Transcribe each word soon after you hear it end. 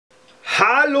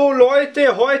Hallo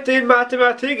Leute, heute in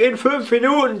Mathematik in 5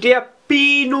 Minuten der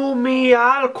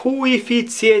Binominal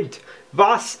Koeffizient.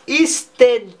 Was ist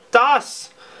denn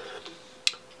das?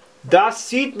 Das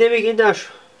sieht nämlich in der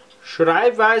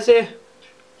Schreibweise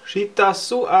sieht das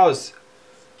so aus.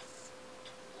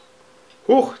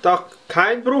 Huch, da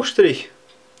kein Bruchstrich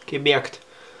gemerkt.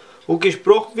 Und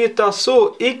gesprochen wird das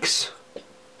so: x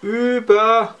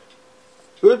über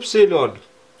y.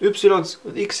 Y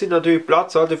und x sind natürlich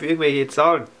Platzhalter für irgendwelche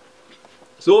Zahlen.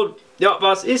 So, ja,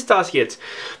 was ist das jetzt?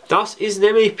 Das ist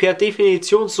nämlich per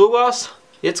Definition sowas.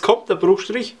 Jetzt kommt der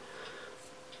Bruchstrich.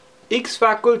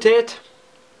 X-Fakultät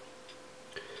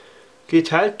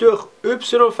geteilt durch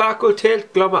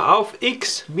y-Fakultät, Klammer auf,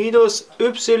 x minus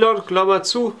y, Klammer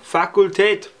zu,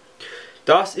 Fakultät.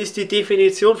 Das ist die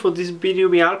Definition von diesem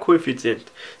Binomialkoeffizient.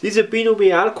 Dieser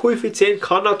Binomialkoeffizient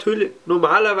kann natürlich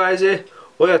normalerweise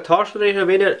euer Taschenrechner,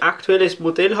 wenn ihr ein aktuelles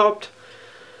Modell habt,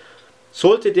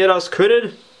 sollte der das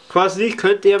können. Falls nicht,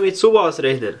 könnt ihr mit sowas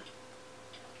rechnen.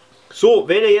 So,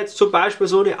 wenn ihr jetzt zum Beispiel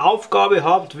so eine Aufgabe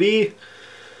habt wie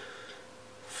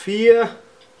 4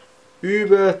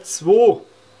 über 2,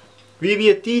 wie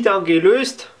wird die dann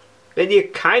gelöst? Wenn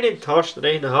ihr keinen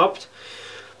Taschenrechner habt,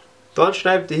 dann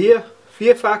schreibt ihr hier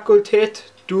 4 Fakultät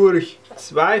durch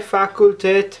 2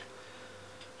 Fakultät,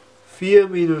 4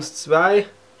 minus 2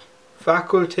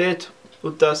 Fakultät,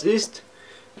 und das ist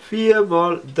 4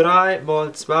 mal 3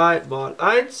 mal 2 mal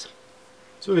 1.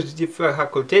 So ist die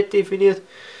Fakultät definiert.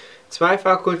 2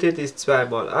 Fakultät ist 2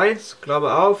 mal 1,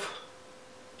 Klammer auf.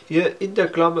 Hier in der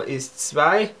Klammer ist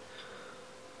 2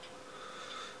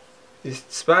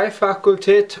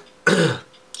 Fakultät.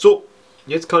 So,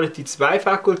 jetzt kann ich die 2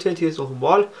 Fakultät hier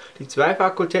nochmal, die 2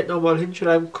 Fakultät nochmal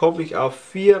hinschreiben, komme ich auf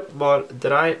 4 mal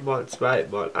 3 mal 2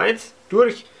 mal 1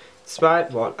 durch 2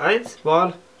 mal 1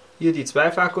 mal hier die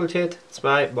 2 Fakultät,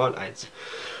 2 mal 1.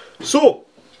 So,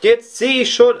 jetzt sehe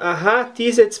ich schon, aha,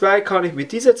 diese 2 kann ich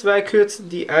mit dieser 2 kürzen,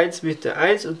 die 1 mit der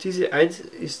 1, und diese 1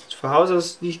 ist von Haus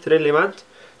aus nicht relevant.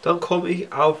 Dann komme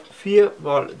ich auf 4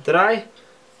 mal 3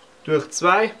 durch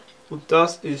 2, und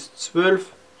das ist 12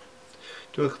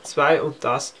 durch 2, und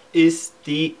das ist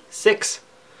die 6.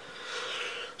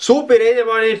 So berechnet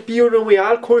man den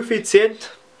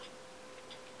Binomialkoeffizient,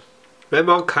 wenn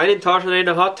man keinen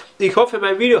Taschenrechner hat. Ich hoffe,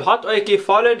 mein Video hat euch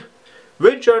gefallen.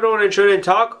 Wünsche euch noch einen schönen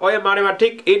Tag. Euer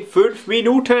Mathematik in 5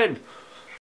 Minuten.